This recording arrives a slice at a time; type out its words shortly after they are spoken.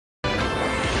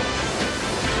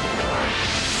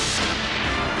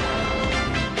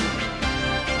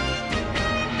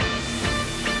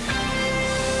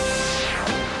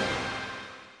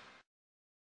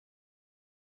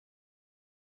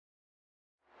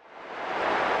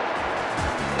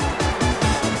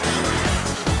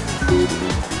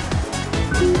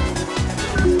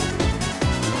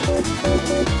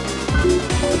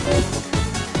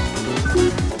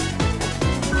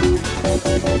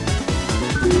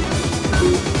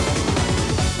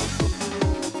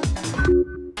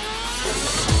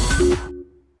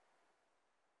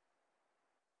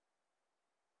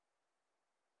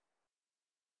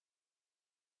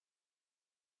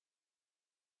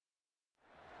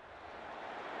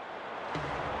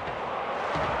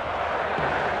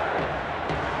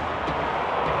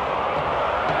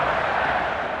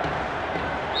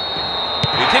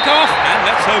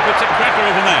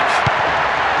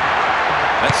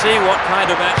see what kind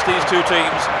of match these two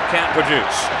teams can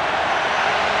produce.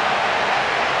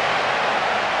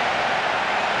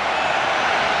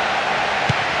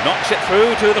 Knocks it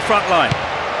through to the front line.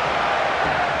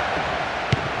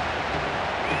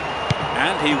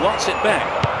 And he wants it back.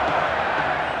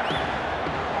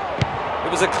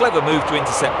 It was a clever move to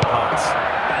intercept the pass.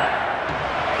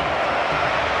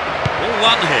 All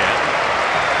one here.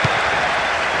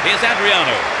 Here's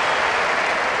Adriano.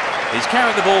 He's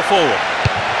carried the ball forward.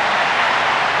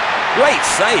 Great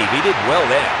save, he did well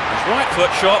there. His right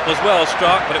foot shot was well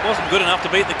struck, but it wasn't good enough to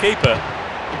beat the keeper.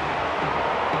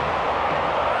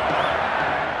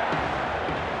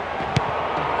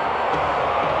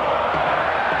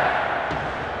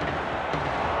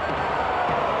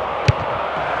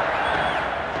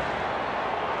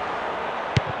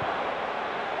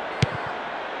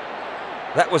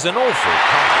 That was an awful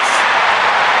pass.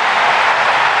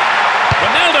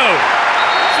 Ronaldo!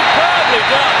 Superbly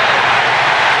done!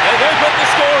 They've opened the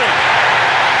scoring.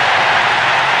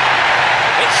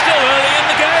 It's still early in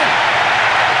the game.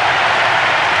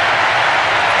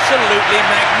 Absolutely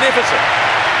magnificent.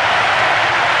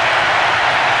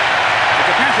 The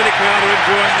capacity crowd are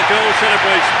enjoying the goal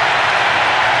celebration.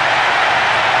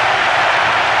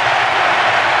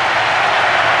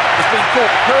 It's been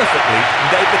caught perfectly and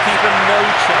gave the keeper no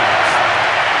chance.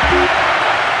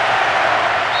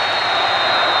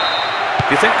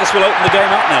 Do you think this will open the game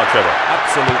up now, Trevor?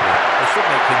 Absolutely. It should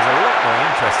make things a lot more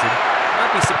interesting.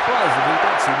 I'd be surprised if we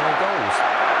don't see more goals.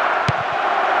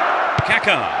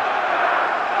 Kaká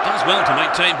does well to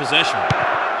maintain possession.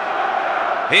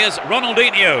 Here's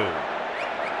Ronaldinho.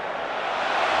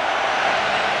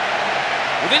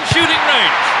 Within shooting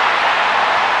range.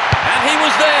 And he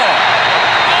was there.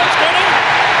 Oh, it's got him.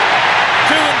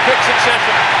 Two in quick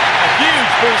succession. A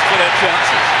huge boost for their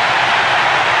chances.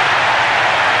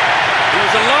 He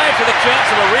was alive to the chance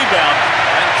of a rebound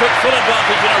and took full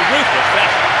advantage in a ruthless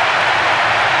fashion.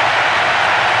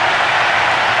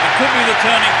 It could be the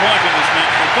turning point in this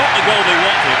match. They got the goal they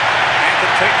wanted and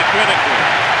can take the credit for it.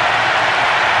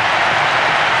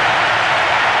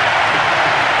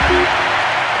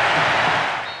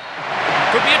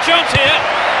 Could be a chance here.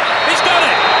 He's got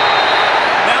it.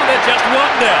 Now they're just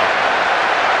one down.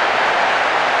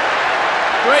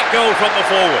 Great goal from the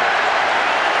forward.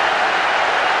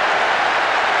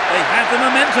 They had the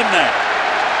momentum now.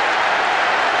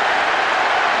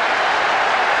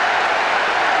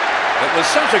 It was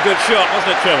such a good shot,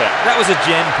 wasn't it, Trevor? That was a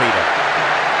gem, Peter.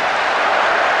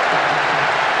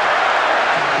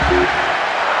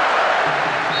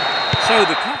 So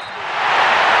the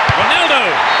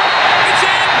Ronaldo! It's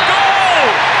in! Goal!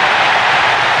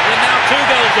 They're now 2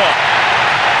 goals up.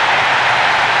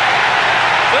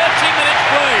 30 minutes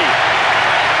play.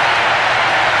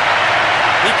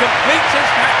 He completes his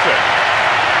hat-trick.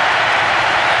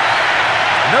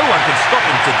 No one can stop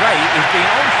him today. He's been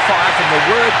on fire from the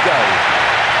word go.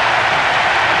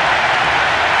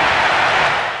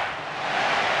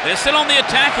 They're still on the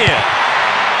attack here.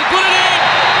 He put it in!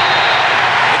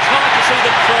 It's hard to see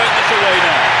them throwing this away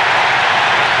now.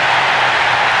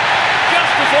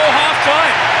 Just before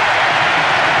half-time.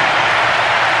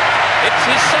 It's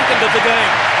his second of the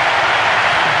game.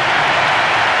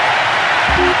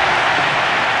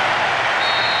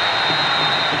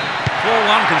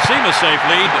 4-1 can seem a safe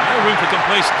lead, but no room for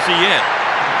complacency yet.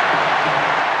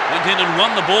 Went in and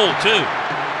won the ball too.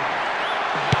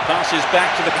 Passes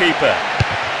back to the keeper.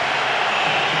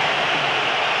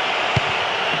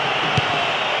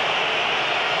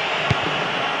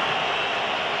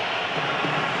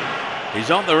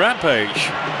 He's on the rampage.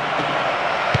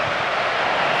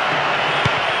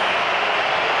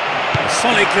 A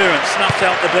solid clearance snuffs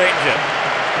out the danger.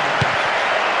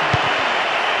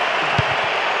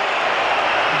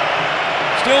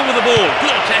 Still with the ball,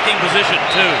 good attacking position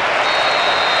too.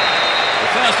 The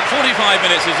first 45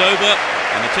 minutes is over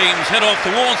and the teams head off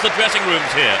towards the dressing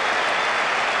rooms here.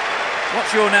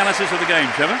 What's your analysis of the game,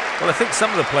 Trevor? Well, I think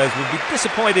some of the players would be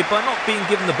disappointed by not being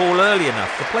given the ball early enough.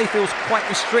 The play feels quite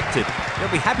restricted.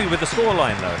 They'll be happy with the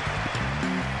scoreline though.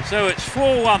 So it's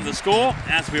 4-1 the score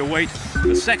as we await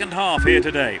the second half here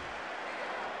today.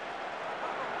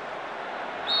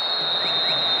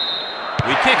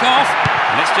 We kick off.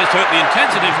 Let's just hope the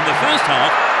intensity from the first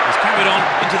half is carried on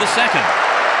into the second.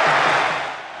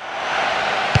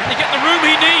 Can he get the room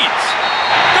he needs?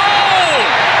 Goal!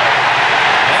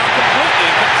 They are completely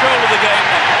in control of the game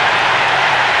now.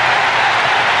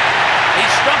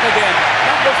 He's struck again,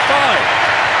 number 5.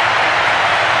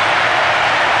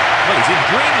 Well, he's in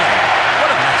dreamland. What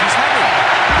a match he's having.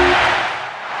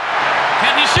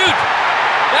 Can he shoot?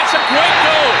 That's a great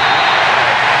goal.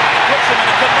 It puts him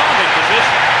in a commanding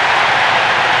position.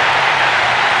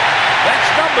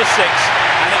 for 6,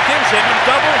 and it gives him a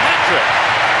double hat-trick.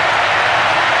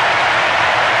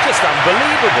 Just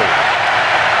unbelievable.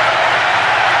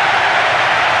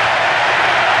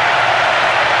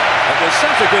 It was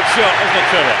such a good shot, wasn't it,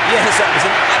 Trevor? Yes, that was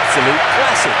an absolute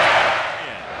classic.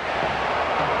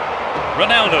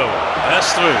 Ronaldo,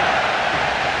 that's through.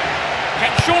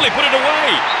 Can surely put it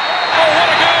away. Oh,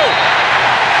 what a goal!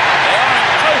 They are in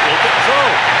total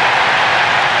control.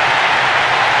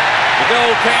 The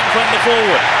goal came from the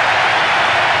forward.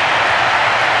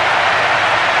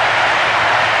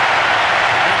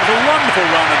 It was a wonderful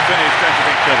run and finish, don't you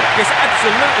think, Trevor? Yes,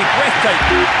 absolutely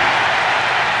breathtaking.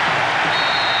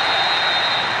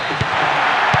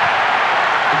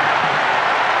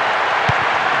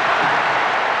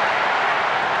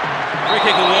 Free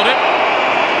kick awarded.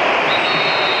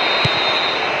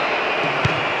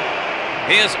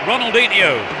 Here's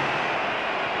Ronaldinho.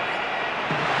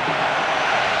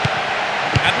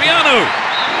 Adriano.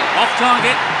 Off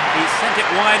target. He sent it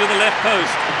wide of the left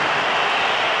post.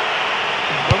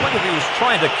 Well, I wonder if he was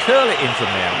trying to curl it in from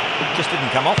there. It just didn't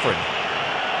come off for him.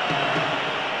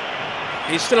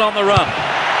 He's still on the run.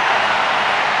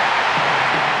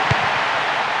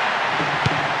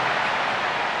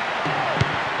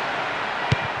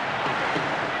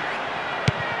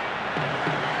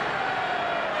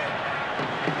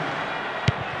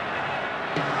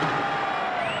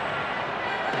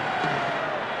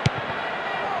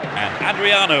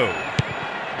 Adriano.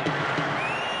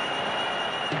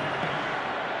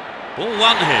 Ball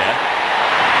one here.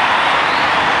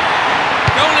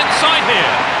 Goal inside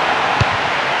here.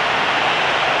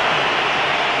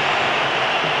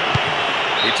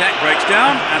 The attack breaks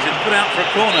down as it's put out for a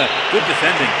corner. Good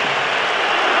defending.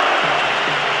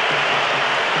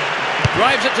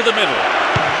 Drives it to the middle.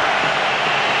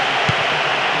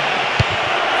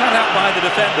 Cut out by the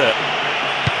defender.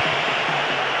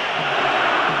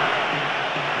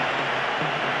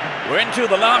 We're into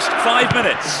the last 5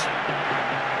 minutes.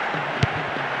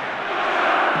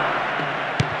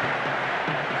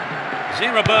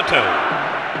 Roberto.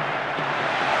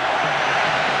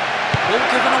 Ball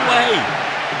given away.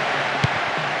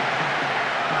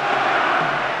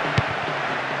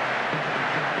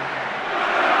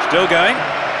 Still going.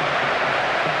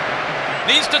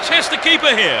 Needs to test the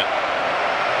keeper here.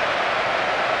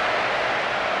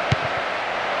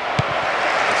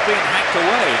 It's been hacked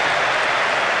away.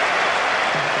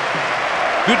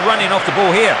 Good running off the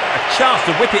ball here. A chance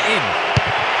to whip it in.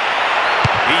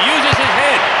 He uses his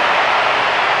head.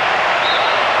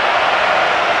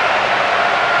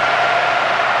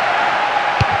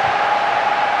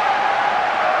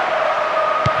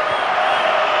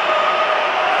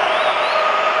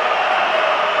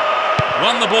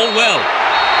 Run the ball well.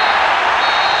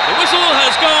 The whistle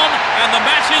has gone and the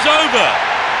match is over.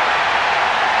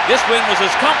 This win was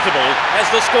as comfortable as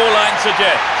the scoreline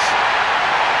suggests.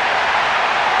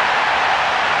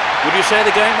 Would you say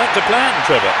the game went to plan,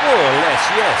 Trevor? More or less,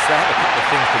 yes. They had a couple of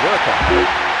things to work on.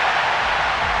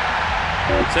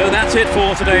 So that's it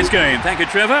for today's game. Thank you,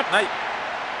 Trevor. Mate.